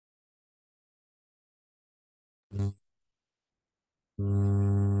Okay.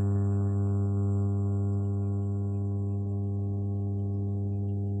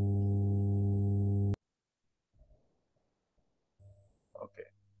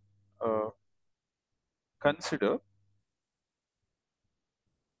 Consider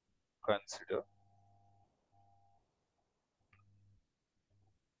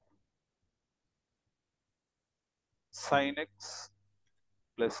sin x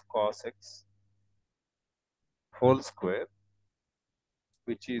plus cos x whole square,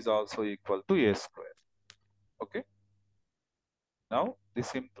 which is also equal to a square. Okay. Now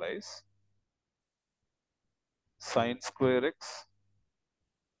this implies sin square x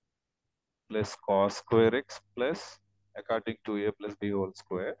plus cos square x plus, according to a plus b whole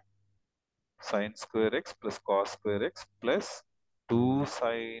square, sin square x plus cos square x plus 2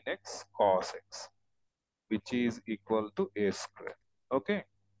 sin x cos x, which is equal to a square. Okay.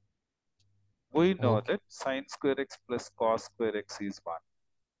 We know Okay. that sin square x plus cos square x is 1,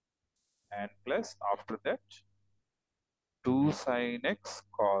 and plus after that 2 sin x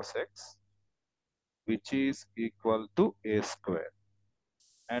cos x, which is equal to a square.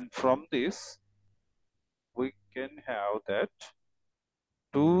 And from this we can have that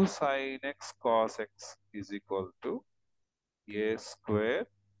 2 sin x cos x is equal to a square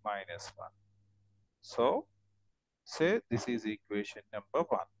minus 1. So say this is equation number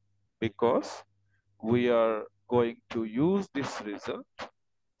 1, because we are going to use this result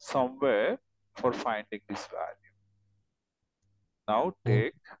somewhere for finding this value. Now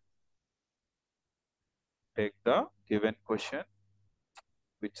Okay. take the given question,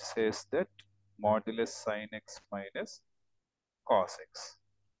 which says that modulus sin x minus cos x.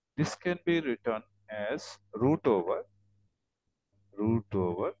 This can be written as root over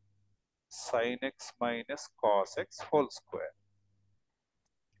sin x minus cos x whole square.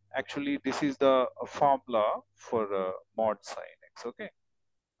 Actually, this is the formula for mod sin x. Okay,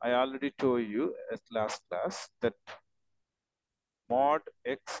 I already told you at last class that mod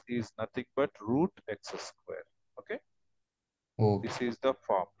x is nothing but root x square. Okay, Okay. this is the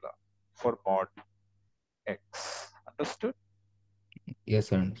formula for mod x. Understood? Yes,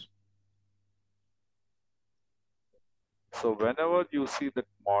 sir. So whenever you see that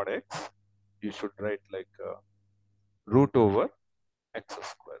mod x, you should write like root over x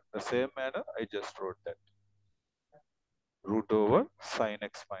square. The same manner I just wrote that, root over sin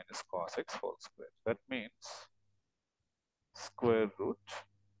x minus cos x whole square. That means square root,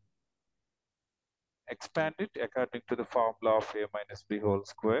 expand it according to the formula of a minus b whole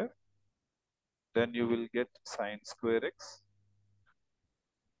square. Then you will get sin square x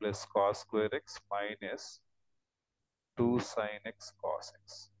plus cos square x minus 2 sin x cos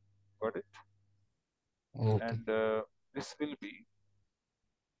x. Got it? Okay. And this will be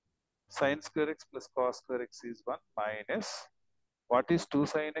sin square x plus cos square x is 1 minus, what is 2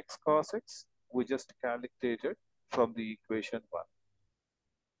 sin x cos x? We just calculated from the equation 1.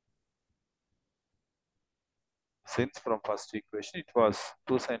 Since from first equation it was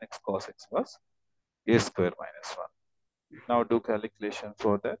 2 sin x cos x was a square minus 1. Now do calculation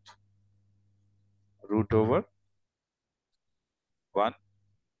for that. Root over 1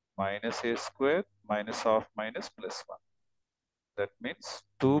 minus a square minus of minus plus 1. That means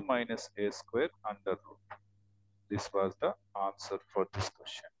 2 minus a square under root. This was the answer for this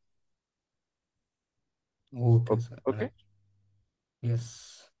question. Okay, sir. Okay. Right.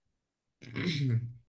 Yes.